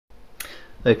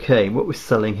Okay, what we're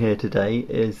selling here today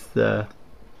is the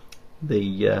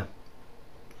Panasonic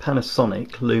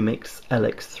Lumix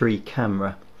lx3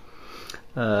 camera.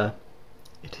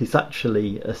 It is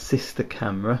actually a sister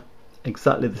camera,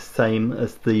 exactly the same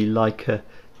as the Leica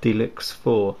Deluxe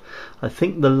 4. I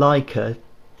think the Leica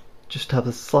just have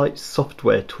a slight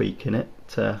software tweak in it,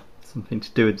 something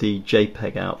to do with the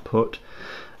JPEG output.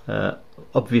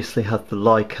 Obviously has the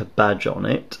Leica badge on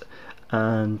it,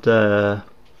 and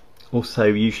also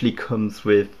usually comes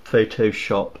with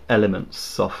Photoshop Elements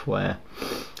software,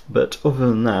 but other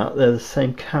than that they're the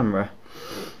same camera.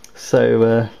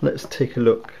 So let's take a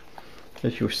look.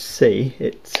 As you'll see,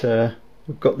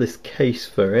 we've got this case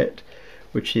for it,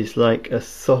 which is like a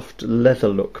soft leather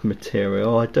look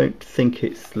material. I don't think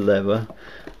it's leather,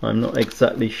 I'm not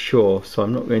exactly sure, so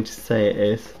I'm not going to say it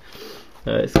is.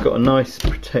 It's got a nice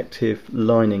protective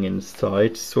lining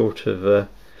inside, sort of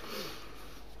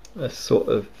a sort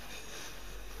of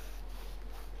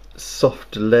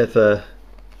soft leather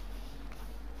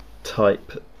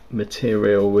type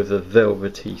material with a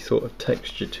velvety sort of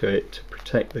texture to it to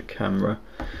protect the camera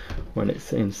when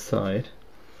it's inside.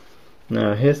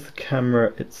 Now here's the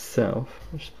camera itself.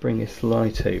 I'll just bring this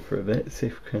light over a bit, see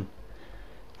if we can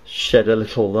shed a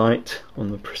little light on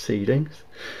the proceedings.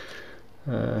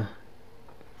 As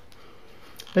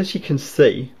you can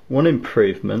see, one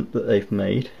improvement that they've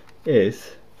made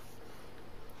is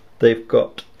they've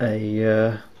got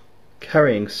a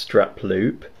carrying strap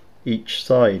loop each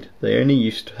side. They only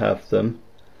used to have them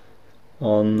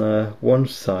on one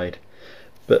side,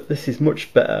 but this is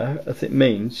much better, as it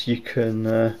means you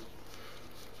can,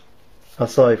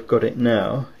 as I've got it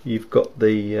now, you've got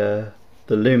the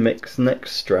Lumix neck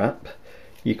strap.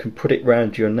 You can put it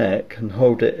round your neck and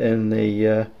hold it in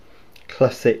the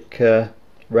classic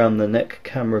round the neck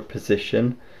camera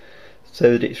position,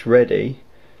 so that it's ready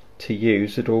to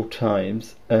use at all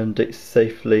times and it's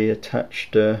safely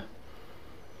attached to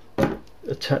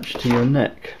your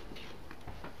neck.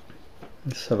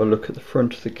 Let's have a look at the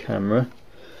front of the camera.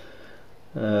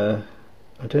 I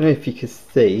don't know if you can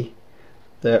see,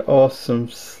 there are some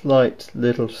slight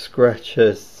little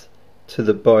scratches to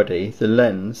the body. The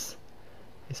lens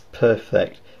is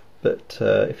perfect, but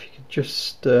if you could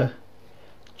just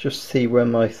see where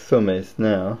my thumb is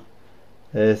now,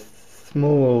 there's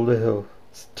small little,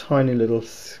 tiny little,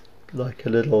 like a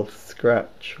little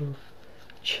scratch or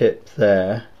chip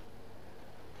there.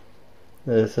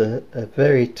 There's a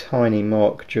very tiny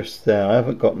mark just there. I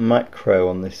haven't got macro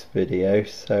on this video,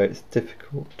 so it's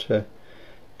difficult to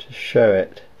show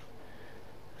it.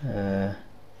 A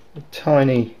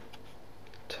tiny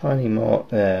mark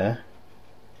there,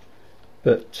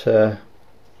 but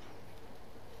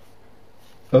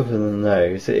other than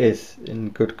those, it is in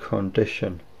good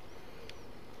condition.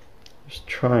 Just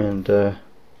try and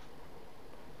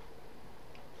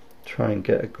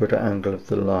get a good angle of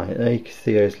the light. There you can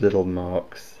see those little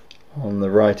marks on the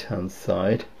right hand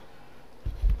side.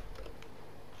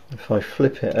 If I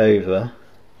flip it over,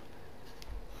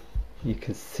 you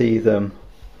can see them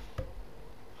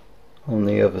on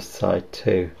the other side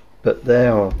too, but they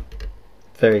are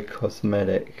very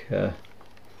cosmetic.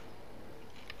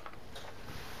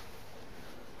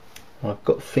 I've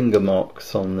got finger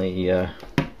marks on the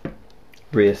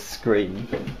rear screen.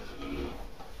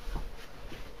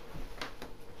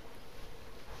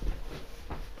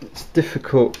 It's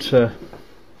difficult to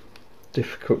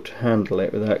handle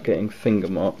it without getting finger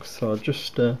marks, so I'll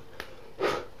just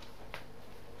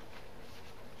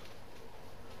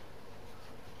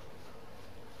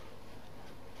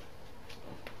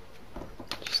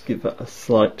give that a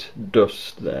slight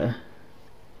dust there.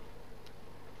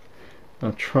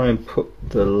 I'll try and put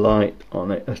the light on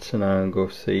it at an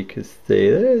angle so you can see.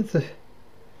 There's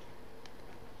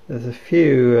a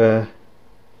few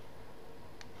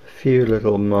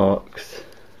little marks,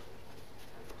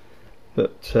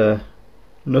 but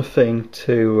nothing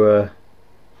to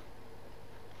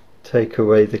take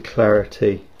away the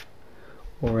clarity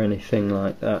or anything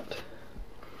like that.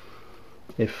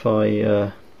 If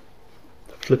I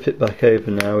flip it back over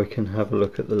now, we can have a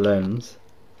look at the lens.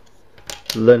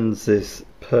 The lens is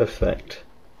perfect.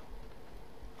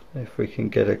 If we can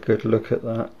get a good look at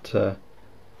that.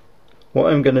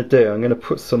 What I'm going to do, I'm going to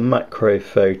put some macro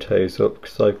photos up,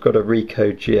 because I've got a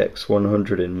Ricoh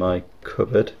GX100 in my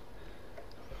cupboard,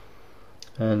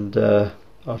 and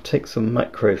I'll take some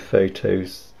macro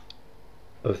photos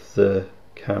of the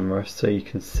camera so you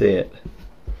can see it.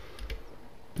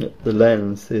 The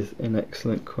lens is in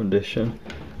excellent condition.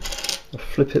 I'll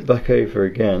flip it back over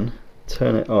again,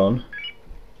 turn it on.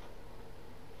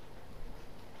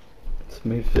 Let's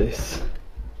move this.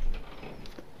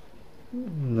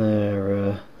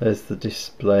 There, there's the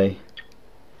display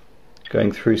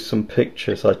going through some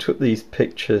pictures. I took these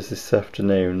pictures this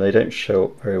afternoon. They don't show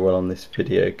up very well on this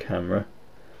video camera,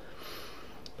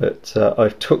 but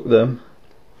I've took them.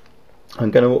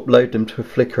 I'm going to upload them to a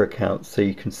Flickr account so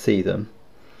you can see them.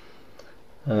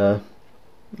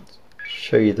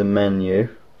 Show you the menu.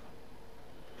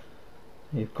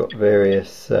 You've got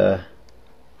various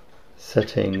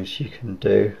settings you can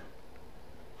do.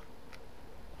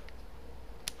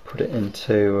 Put it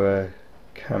into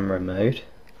camera mode.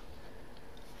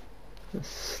 Let's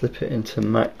slip it into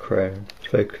macro and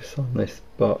focus on this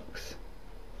box.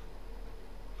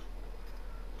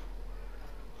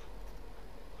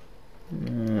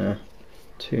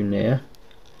 Too near.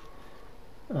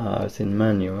 I was in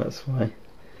manual, that's why.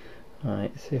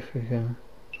 Right, see if we can.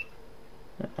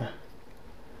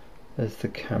 There's the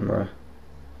camera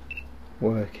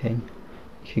working.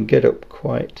 You can get up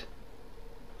quite.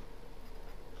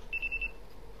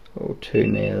 Oh, too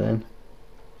near then.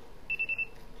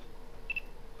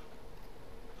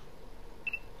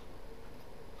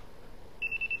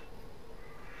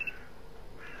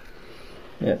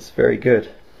 Yeah, it's very good.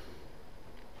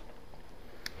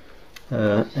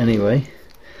 Anyway,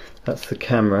 that's the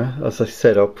camera. As I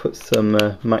said, I'll put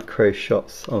some macro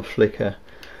shots on Flickr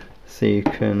so you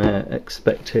can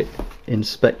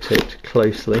inspect it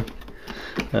closely.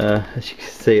 As you can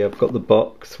see, I've got the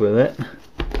box with it.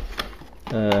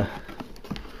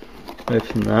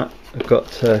 Open that. I've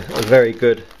got a very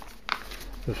good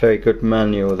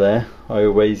manual there.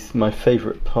 My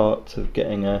favourite part of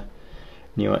getting a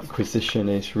new acquisition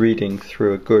is reading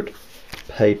through a good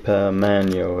paper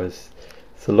manual. It's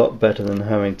a lot better than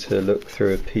having to look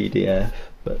through a PDF,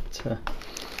 but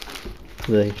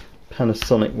the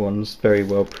Panasonic one's very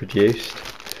well produced.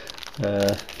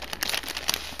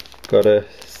 Got a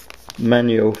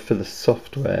manual for the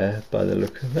software by the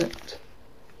look of it,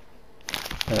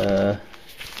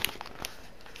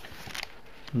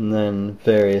 and then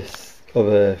various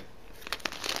other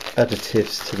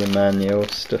additives to the manual,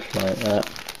 stuff like that.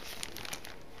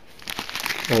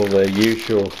 All the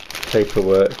usual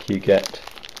paperwork you get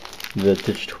with the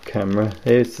digital camera.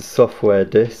 Here's the software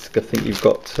disc. I think you've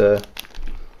got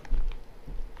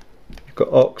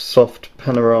Oxsoft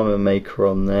Panorama Maker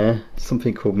on there,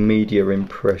 something called Media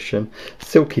Impression.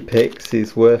 SilkyPix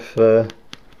is worth a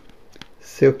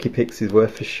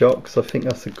shot, because I think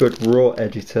that's a good raw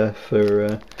editor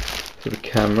for the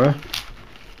camera.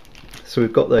 So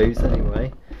we've got those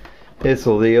anyway. Here's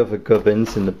all the other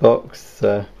gubbins in the box.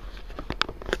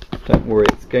 Don't worry,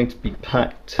 it's going to be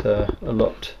packed a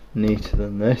lot neater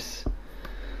than this.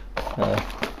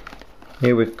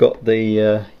 Here we've got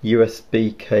the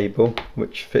USB cable,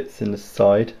 which fits in the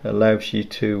side, allows you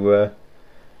to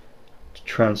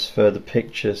transfer the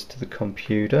pictures to the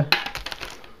computer.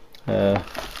 Got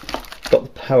the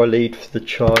power lead for the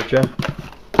charger.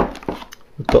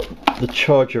 We've got the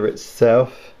charger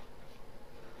itself.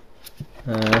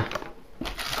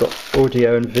 Got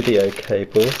audio and video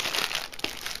cables,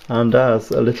 and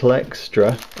as a little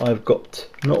extra, I've got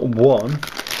not one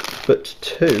but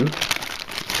two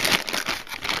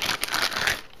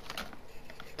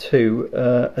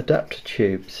adapter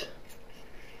tubes.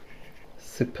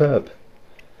 Superb.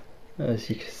 As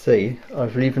you can see,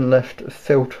 I've even left a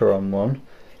filter on one.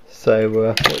 So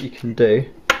what you can do,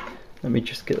 let me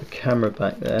just get the camera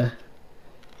back there.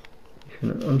 You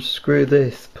can unscrew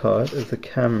this part of the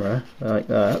camera like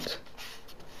that,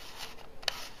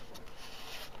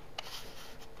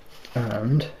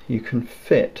 and you can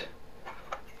fit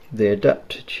the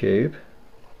adapter tube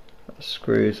that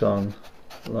screws on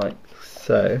like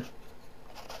so,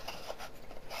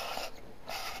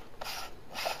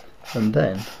 and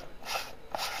then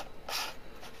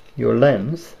your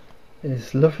lens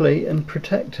is lovely and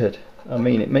protected. I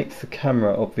mean, it makes the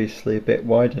camera obviously a bit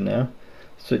wider now,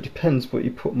 so it depends what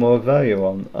you put more value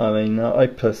on. I mean, I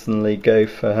personally go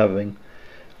for having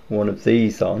one of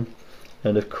these on,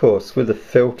 and of course with a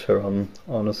filter on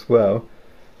as well,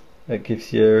 it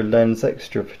gives your lens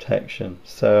extra protection.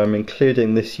 So I'm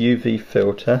including this UV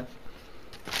filter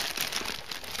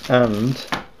and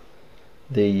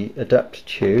the adapter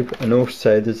tube, and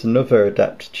also there's another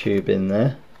adapter tube in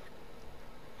there.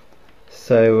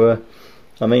 So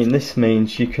I mean, this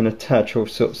means you can attach all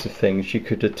sorts of things. You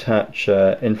could attach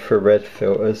infrared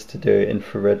filters to do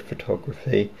infrared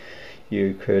photography.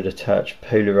 You could attach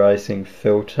polarizing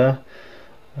filter,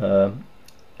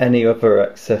 any other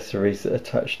accessories that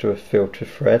attach to a filter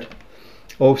thread.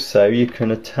 Also, you can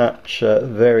attach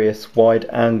various wide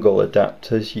angle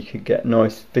adapters. You could get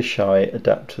nice fisheye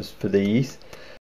adapters for these.